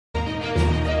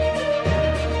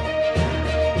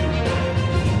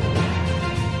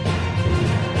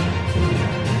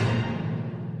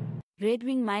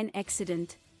Redwing Mine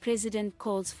accident, President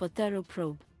calls for thorough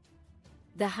probe.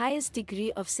 The highest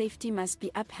degree of safety must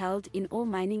be upheld in all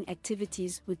mining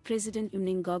activities, with President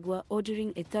Mnangagwa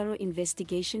ordering a thorough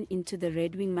investigation into the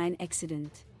Redwing Mine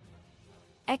accident.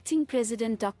 Acting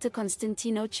President Dr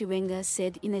Constantino Chiwenga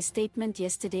said in a statement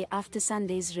yesterday after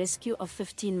Sunday's rescue of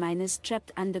 15 miners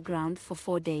trapped underground for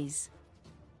 4 days.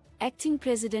 Acting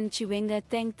President Chiwenga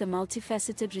thanked the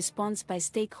multifaceted response by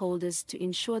stakeholders to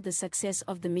ensure the success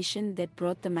of the mission that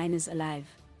brought the miners alive.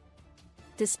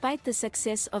 Despite the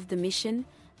success of the mission,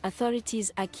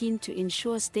 authorities are keen to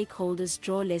ensure stakeholders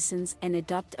draw lessons and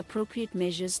adopt appropriate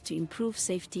measures to improve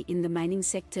safety in the mining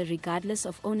sector regardless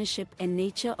of ownership and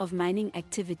nature of mining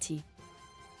activity.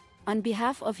 On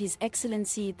behalf of His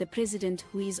Excellency the President,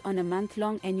 who is on a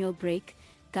month-long annual break,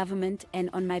 government,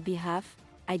 and on my behalf,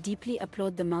 I deeply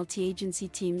applaud the multi-agency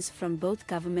teams from both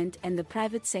government and the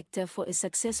private sector for a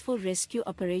successful rescue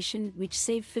operation which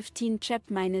saved 15 trapped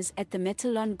miners at the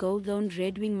metal-on gold-owned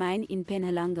Redwing Mine in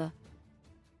Mpumalanga,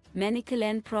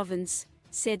 Manicaland Province,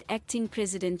 said Acting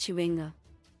President Chiwenga.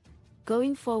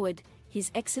 Going forward, His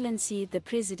Excellency the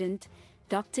President,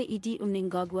 Dr.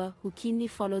 Mnangagwa, who keenly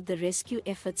followed the rescue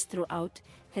efforts throughout,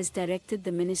 has directed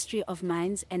the Ministry of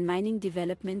Mines and Mining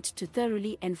Development to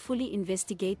thoroughly and fully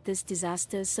investigate this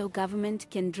disaster so government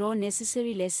can draw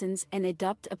necessary lessons and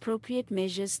adopt appropriate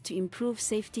measures to improve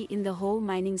safety in the whole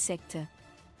mining sector,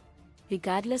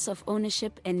 regardless of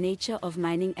ownership and nature of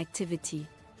mining activity.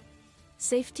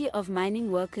 Safety of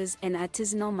mining workers and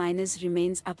artisanal miners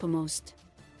remains uppermost.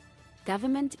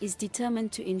 Government is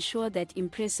determined to ensure that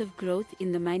impressive growth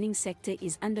in the mining sector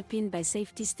is underpinned by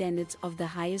safety standards of the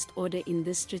highest order in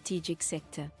this strategic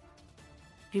sector.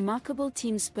 Remarkable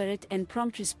team spirit and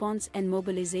prompt response and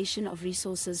mobilization of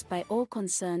resources by all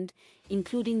concerned,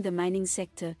 including the mining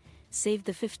sector, saved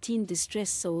the 15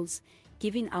 distressed souls,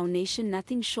 giving our nation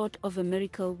nothing short of a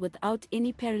miracle without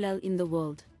any parallel in the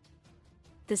world.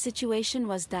 The situation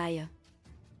was dire.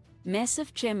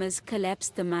 Massive tremors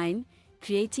collapsed the mine,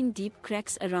 creating deep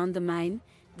cracks around the mine,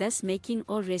 thus making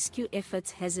all rescue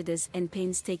efforts hazardous and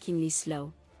painstakingly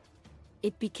slow.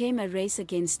 It became a race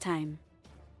against time.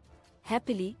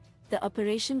 Happily, the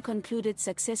operation concluded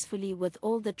successfully with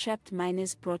all the trapped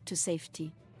miners brought to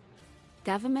safety.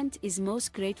 Government is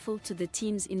most grateful to the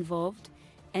teams involved,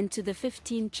 and to the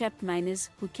 15 trapped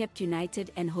miners who kept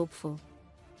united and hopeful.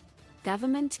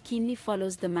 Government keenly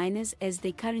follows the miners as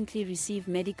they currently receive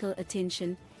medical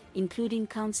attention, including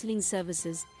counseling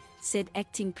services, said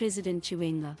Acting President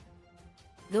Chiwenga.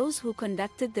 Those who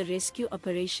conducted the rescue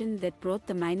operation that brought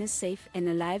the miners safe and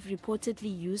alive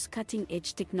reportedly use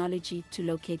cutting-edge technology to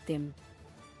locate them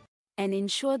and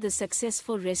ensure the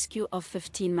successful rescue of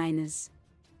 15 miners.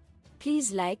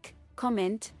 Please like,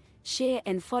 comment, share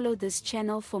and follow this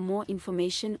channel for more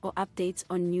information or updates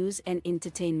on news and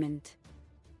entertainment.